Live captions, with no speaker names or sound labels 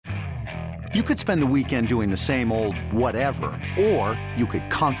You could spend the weekend doing the same old whatever, or you could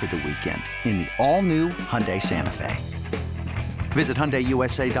conquer the weekend in the all-new Hyundai Santa Fe. Visit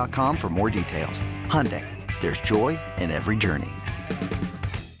HyundaiUSA.com for more details. Hyundai, there's joy in every journey.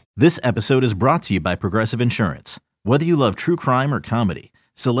 This episode is brought to you by Progressive Insurance. Whether you love true crime or comedy,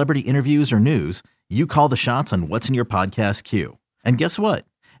 celebrity interviews or news, you call the shots on what's in your podcast queue. And guess what?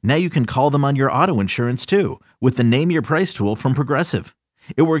 Now you can call them on your auto insurance too with the Name Your Price tool from Progressive.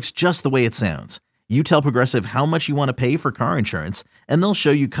 It works just the way it sounds. You tell Progressive how much you want to pay for car insurance, and they'll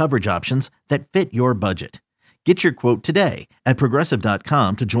show you coverage options that fit your budget. Get your quote today at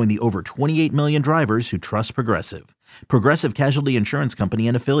Progressive.com to join the over 28 million drivers who trust Progressive. Progressive Casualty Insurance Company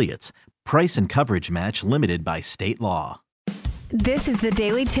and Affiliates. Price and coverage match limited by state law. This is the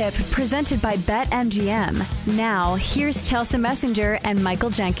Daily Tip presented by BetMGM. Now, here's Chelsea Messenger and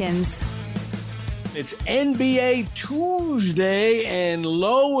Michael Jenkins. It's NBA Tuesday, and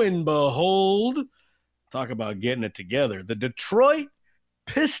lo and behold, talk about getting it together. The Detroit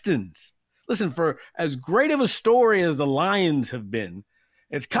Pistons. Listen, for as great of a story as the Lions have been,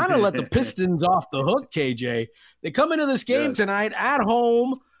 it's kind of let the Pistons off the hook, KJ. They come into this game tonight at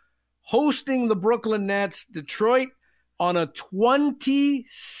home, hosting the Brooklyn Nets. Detroit on a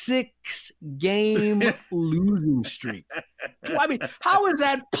 26-game losing streak. I mean, how is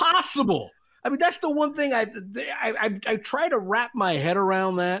that possible? I mean, that's the one thing I try to wrap my head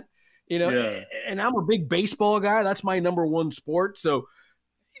around that, and I'm a big baseball guy. That's my number one sport. So,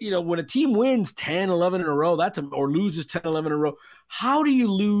 when a team wins 10, 11 in a row, or loses 10, 11 in a row, how do you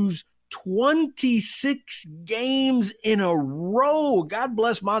lose 26 games in a row? God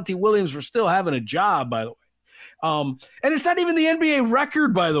bless Monty Williams for still having a job, by the way. And it's not even the NBA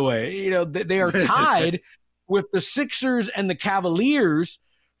record, by the way. They are tied with the Sixers and the Cavaliers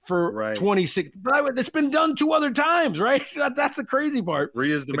for 26. But it's been done 2 other times, right? That's the crazy part.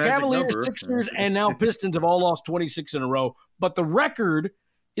 3 is the magic Cavaliers, number. Sixers, and now Pistons have all lost 26 in a row. But the record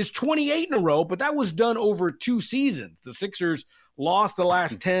is 28 in a row, but that was done over 2 seasons. The Sixers lost the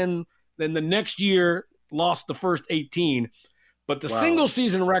last 10, then the next year lost the first 18. But the single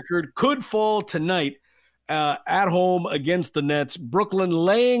season record could fall tonight at home against the Nets. Brooklyn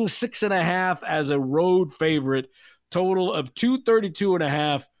laying 6.5 as a road favorite, total of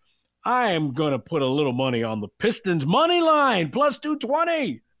 232.5. I am going to put a little money on the Pistons money line, plus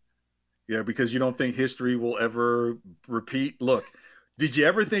 220. Yeah, because you don't think history will ever repeat. Look, did you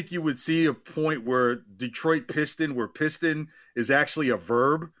ever think you would see a point where Detroit Piston, where piston is actually a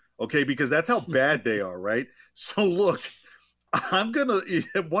verb? Okay, because that's how bad they are, right? So look,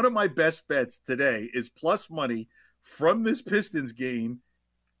 one of my best bets today is plus money from this Pistons game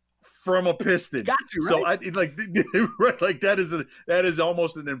from a Piston. Got to, right? So that is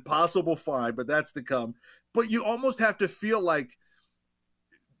almost an impossible find, but that's to come. But you almost have to feel like,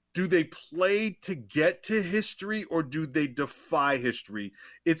 do they play to get to history or do they defy history?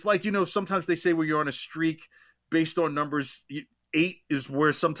 It's like, sometimes they say when you're on a streak based on numbers, 8 is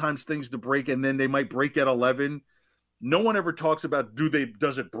where sometimes things to break, and then they might break at 11. No one ever talks about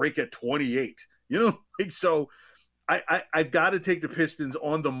does it break at 28? So I've got to take the Pistons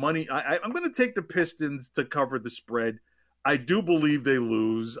on the money. I'm going to take the Pistons to cover the spread. I do believe they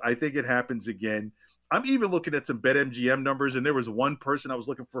lose. I think it happens again. I'm even looking at some BetMGM numbers, and there was one person I was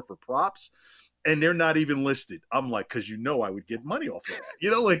looking for props, and they're not even listed. I'm like, because I would get money off of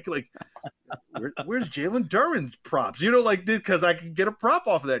that. Where's Jalen Duren's props? Because I can get a prop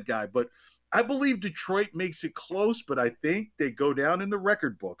off of that guy. But I believe Detroit makes it close, but I think they go down in the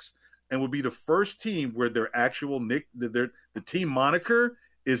record books and will be the first team where their actual the team moniker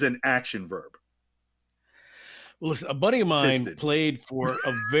is an action verb. Well, listen, a buddy of mine played for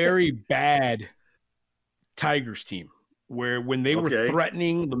a very bad Tigers team, where when they were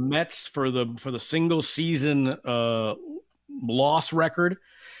threatening the Mets for the single season loss record,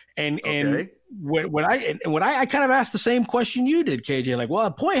 and when I kind of asked the same question you did, KJ, like,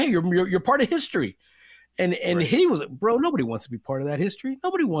 well, hey, you're part of history, and he was like, bro, nobody wants to be part of that history.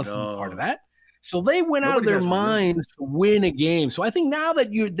 Nobody wants to be part of that. So they went out of their minds to win a game. So I think now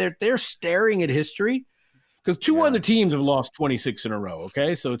that they're staring at history, because 2 other teams have lost 26 in a row.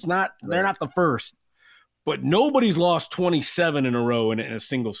 Okay, so it's not they're not the first. But nobody's lost 27 in a row in a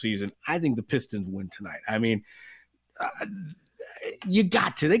single season. I think the Pistons win tonight. I mean, they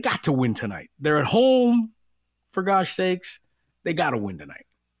got to win tonight. They're at home, for gosh sakes. They got to win tonight,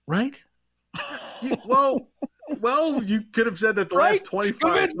 right? Well, you could have said that the last 25.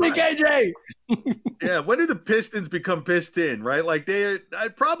 Convince me, KJ. Yeah, when did the Pistons become Piston, right? Like they're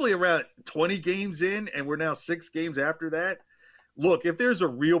probably around 20 games in, and we're now 6 games after that. Look, if there's a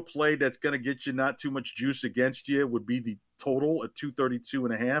real play that's going to get you not too much juice against you, would be the total at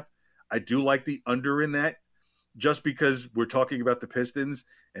 232.5. I do like the under in that, just because we're talking about the Pistons,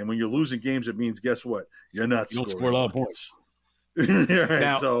 and when you're losing games, it means, guess what? You're not scoring a lot of points. All right,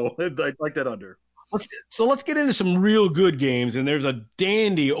 now, so I like that under. Let's get into some real good games, and there's a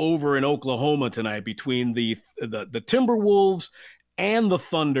dandy over in Oklahoma tonight between the Timberwolves and the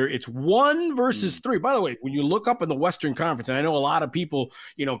Thunder. It's 1 versus 3. By the way, when you look up in the Western Conference, and I know a lot of people,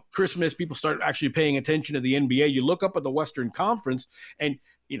 Christmas, people start actually paying attention to the NBA. You look up at the Western Conference, and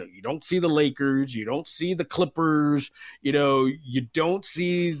you don't see the Lakers, you don't see the Clippers, you don't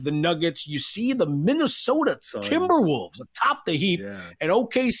see the Nuggets. You see the Minnesota Timberwolves atop the heap, and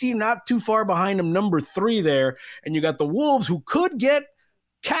OKC not too far behind them, number 3 there. And you got the Wolves, who could get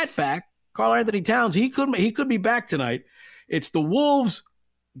Cat back, Karl-Anthony Towns. He could be back tonight. It's the Wolves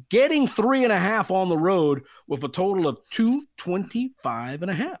getting 3.5 on the road with a total of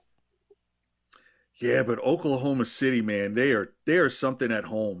 225.5. Yeah, but Oklahoma City, man, they are something at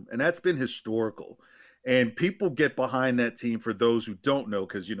home, and that's been historical. And people get behind that team, for those who don't know,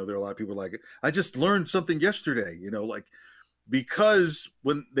 because there are a lot of people like, I just learned something yesterday, because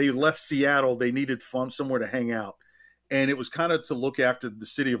when they left Seattle, they needed somewhere to hang out, and it was kind of to look after the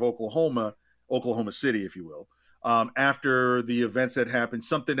city of Oklahoma City, if you will. After the events that happened,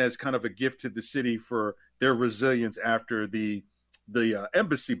 something as kind of a gift to the city for their resilience after the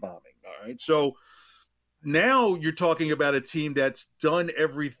embassy bombing. All right, so now you're talking about a team that's done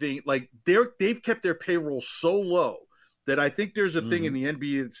everything. Like they've kept their payroll so low that I think there's a thing in the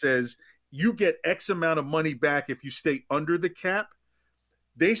NBA that says you get X amount of money back if you stay under the cap.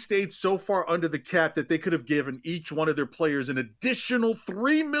 They stayed so far under the cap that they could have given each one of their players an additional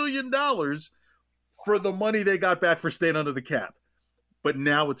 $3 million for the money they got back for staying under the cap. But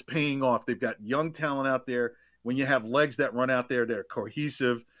now it's paying off. They've got young talent out there. When you have legs that run out there, they're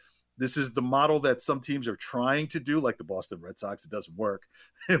cohesive. This is the model that some teams are trying to do, like the Boston Red Sox. It doesn't work,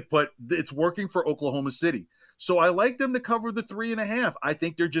 but it's working for Oklahoma City. So I like them to cover the 3.5. I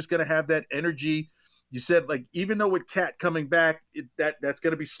think they're just going to have that energy. You said, even though with Cat coming back, that's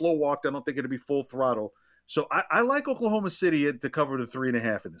going to be slow walked. I don't think it'll be full throttle. So I like Oklahoma City to cover the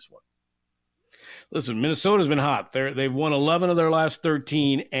 3.5 in this one. Listen, Minnesota's been hot. They've won 11 of their last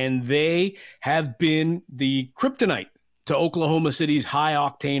 13, and they have been the kryptonite to Oklahoma City's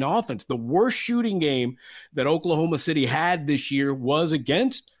high-octane offense. The worst shooting game that Oklahoma City had this year was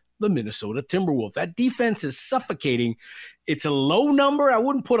against the Minnesota Timberwolves. That defense is suffocating. It's a low number. I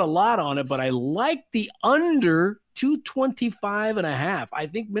wouldn't put a lot on it, but I like the under 225.5. I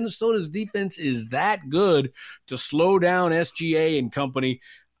think Minnesota's defense is that good to slow down SGA and company.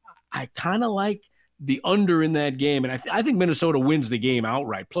 I kind of like the under in that game, and I think Minnesota wins the game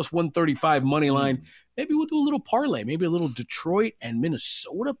outright. Plus 135 money line. Maybe we'll do a little parlay, maybe a little Detroit and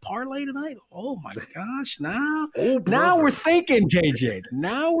Minnesota parlay tonight. Oh, my gosh. Now we're thinking, KJ.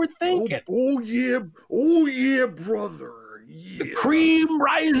 Now we're thinking. Oh yeah, brother. Yeah. The cream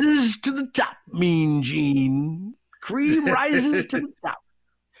rises to the top, Mean Gene. Cream rises to the top.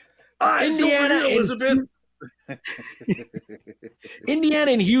 Indiana, Elizabeth.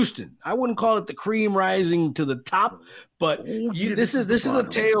 Indiana and Houston. I wouldn't call it the cream rising to the top, but this is a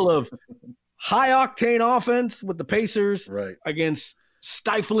tale of high-octane offense with the Pacers against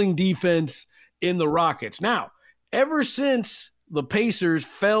stifling defense in the Rockets. Now, ever since the Pacers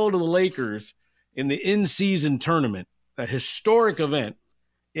fell to the Lakers in the in-season tournament, that historic event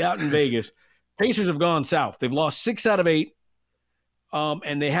out in Vegas, Pacers have gone south. They've lost 6 out of 8,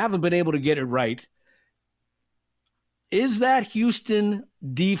 and they haven't been able to get it right. Is that Houston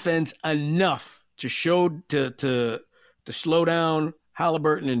defense enough to slow down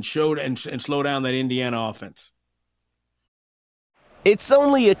Halliburton and slow down that Indiana offense? It's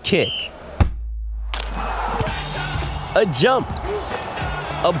only a kick, a jump,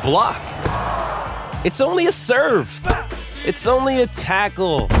 a block. It's only a serve. It's only a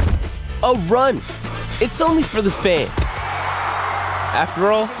tackle, a run. It's only for the fans.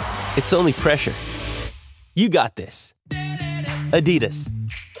 After all, it's only pressure. You got this. Adidas.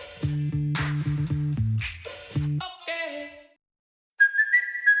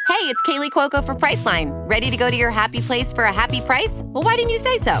 Hey, it's Kaylee Cuoco for Priceline. Ready to go to your happy place for a happy price? Well, why didn't you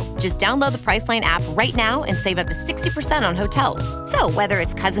say so? Just download the Priceline app right now and save up to 60% on hotels. So whether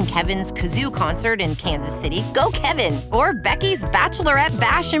it's Cousin Kevin's Kazoo Concert in Kansas City, go Kevin, or Becky's Bachelorette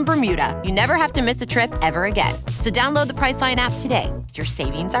Bash in Bermuda, you never have to miss a trip ever again. So download the Priceline app today. Your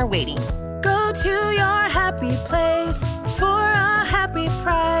savings are waiting. Go to your happy place for a happy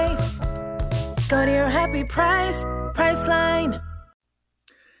price. Go to your happy price, Priceline.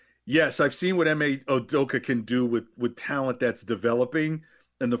 Yes, I've seen what Ime Udoka can do with talent that's developing.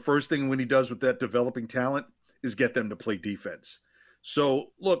 And the first thing when he does with that developing talent is get them to play defense. So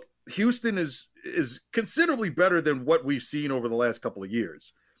look, Houston is considerably better than what we've seen over the last couple of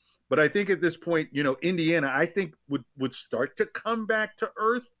years. But I think at this point, Indiana, I think would start to come back to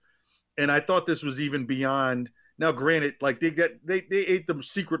earth. And I thought this was even beyond. Now, granted, like they ate the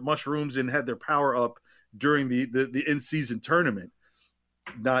secret mushrooms and had their power up during the in-season tournament.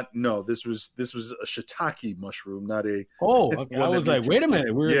 This was a shiitake mushroom, not a. Oh, okay. I was like, wait a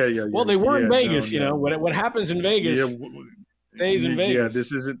minute. Yeah. Well, they were in Vegas. No. What happens in Vegas stays in Vegas. Yeah,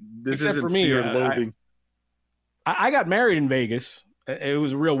 this isn't for me. Fear and Loathing. I got married in Vegas. It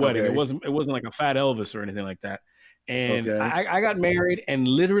was a real wedding. Okay. It wasn't like a fat Elvis or anything like that. And okay. I got married, and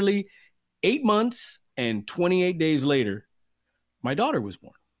literally 8 months and 28 days later, my daughter was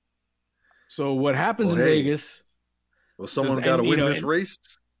born. So what happens in Vegas? Well, someone got to win this race.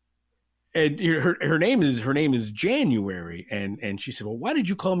 And her name is January, and she said, "Well, why did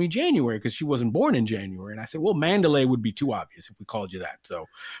you call me January? Because she wasn't born in January." And I said, "Well, Mandalay would be too obvious if we called you that." So,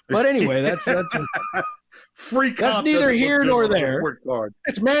 but anyway, that's free. That's neither here nor there.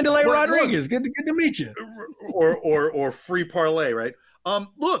 It's Mandalay Rodriguez. Good to meet you. Or free parlay, right?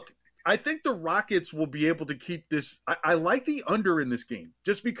 Look, I think the Rockets will be able to keep this. I like the under in this game,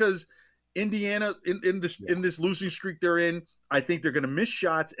 just because Indiana in this losing streak they're in. I think they're going to miss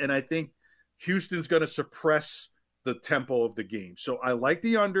shots, and I think Houston's going to suppress the tempo of the game. So I like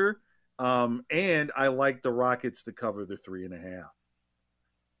the under, and I like the Rockets to cover the 3.5.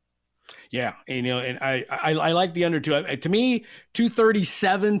 Yeah, and I like the under too. To me,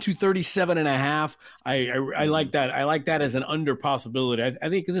 237.5. I like that. I like that as an under possibility. I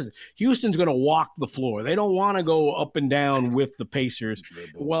think because Houston's going to walk the floor. They don't want to go up and down with the Pacers.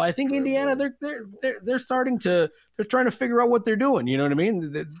 Well, I think Indiana they're starting to trying to figure out what they're doing. You know what I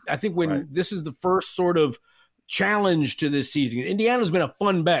mean? I think when this is the first sort of challenge to this season. Indiana's been a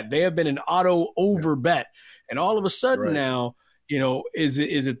fun bet. They have been an auto over bet, and all of a sudden now. Is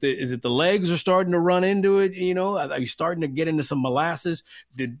it the legs are starting to run into it? Are you starting to get into some molasses?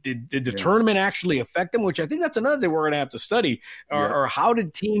 Did the tournament actually affect them? Which I think that's another thing we're going to have to study. Or how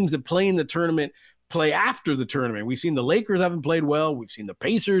did teams that play in the tournament play after the tournament? We've seen the Lakers haven't played well. We've seen the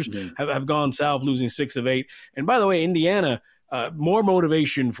Pacers have gone south, losing 6 of 8. And by the way, Indiana, more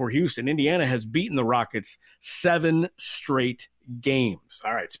motivation for Houston. Indiana has beaten the Rockets 7 straight games.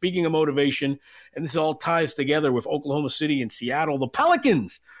 All right. Speaking of motivation, and this all ties together with Oklahoma City and Seattle, the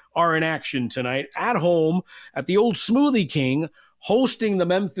Pelicans are in action tonight at home at the old Smoothie King, hosting the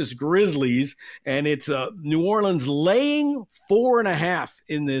Memphis Grizzlies, and it's New Orleans laying 4.5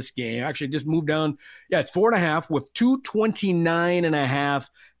 in this game. Actually, just moved down. Yeah, it's 4.5 with 229.5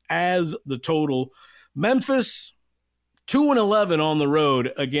 as the total. Memphis 2-11 on the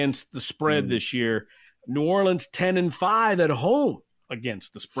road against the spread this year. New Orleans 10-5 at home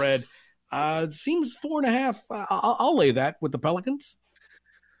against the spread. It seems 4.5. I'll lay that with the Pelicans.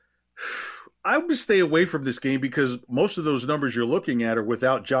 I would stay away from this game because most of those numbers you're looking at are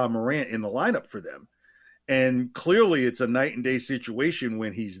without Ja Morant in the lineup for them. And clearly it's a night and day situation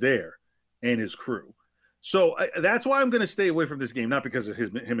when he's there and his crew. So that's why I'm going to stay away from this game, not because of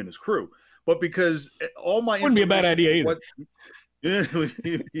him and his crew, but because all my wouldn't be a bad idea either.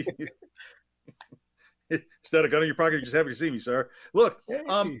 Instead of gun in your pocket, you're just happy to see me, sir. Look,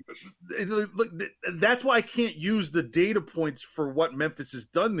 that's why I can't use the data points for what Memphis has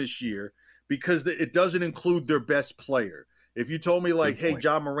done this year because it doesn't include their best player. If you told me hey,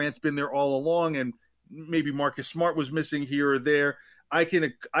 Ja Morant's been there all along, and maybe Marcus Smart was missing here or there, I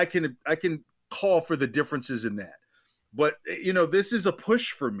can call for the differences in that. But this is a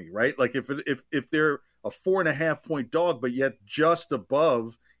push for me, right? Like if they're a 4.5 point dog, but yet just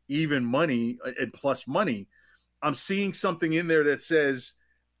above even money and plus money, I'm seeing something in there that says,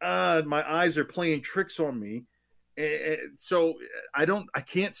 my eyes are playing tricks on me. So I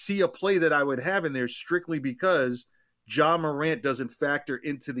can't see a play that I would have in there strictly because Ja Morant doesn't factor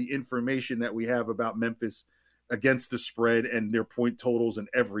into the information that we have about Memphis against the spread and their point totals and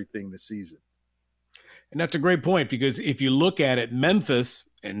everything this season. And that's a great point because if you look at it, Memphis,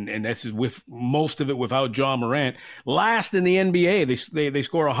 and this is with most of it without Ja Morant, last in the NBA. They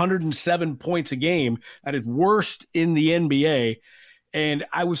score 107 points a game. That is worst in the NBA. And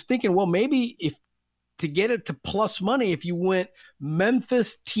I was thinking, well, maybe if to get it to plus money, if you went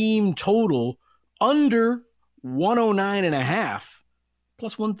Memphis team total under 109.5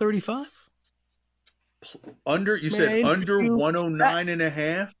 plus 135. Under, you said under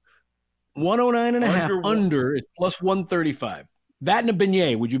 109.5? 109.5 under is plus 135. That and a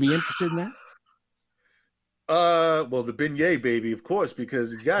beignet. Would you be interested in that? Well, the beignet, baby, of course,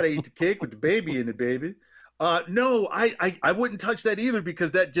 because you got to eat the cake with the baby in it, baby. No, I wouldn't touch that either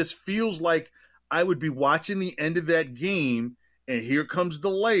because that just feels like I would be watching the end of that game and here comes the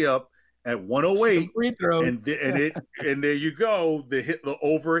layup at 108, free throw, and there you go. The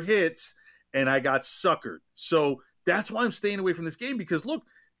over hits, and I got suckered. So that's why I'm staying away from this game, because look,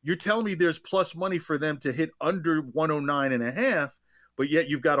 you're telling me there's plus money for them to hit under 109.5, but yet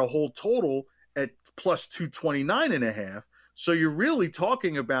you've got a whole total at plus 229.5. So you're really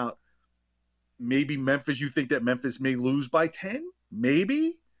talking about maybe Memphis. You think that Memphis may lose by 10?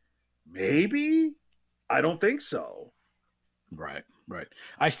 Maybe. I don't think so. Right.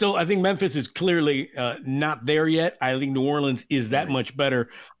 I think Memphis is clearly not there yet. I think New Orleans is that much better.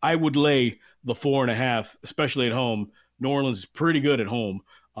 I would lay the 4.5, especially at home. New Orleans is pretty good at home.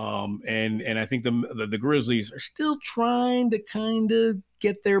 And I think the Grizzlies are still trying to kind of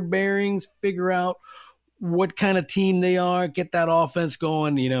get their bearings, figure out what kind of team they are, get that offense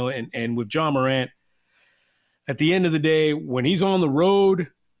going, and with Ja Morant, at the end of the day, when he's on the road,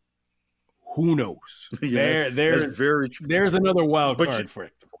 who knows? Yeah, that's very true. There's another wild card for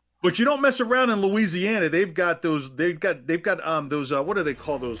it. But you don't mess around in Louisiana. They've got those what do they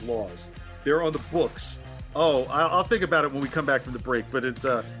call those laws? They're on the books. Oh, I'll think about it when we come back from the break. But it's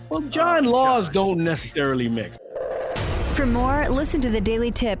John laws don't necessarily mix. For more, listen to The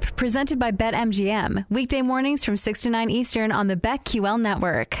Daily Tip, presented by BetMGM. Weekday mornings from 6 to 9 Eastern on the BetQL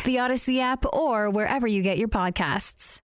network, the Odyssey app, or wherever you get your podcasts.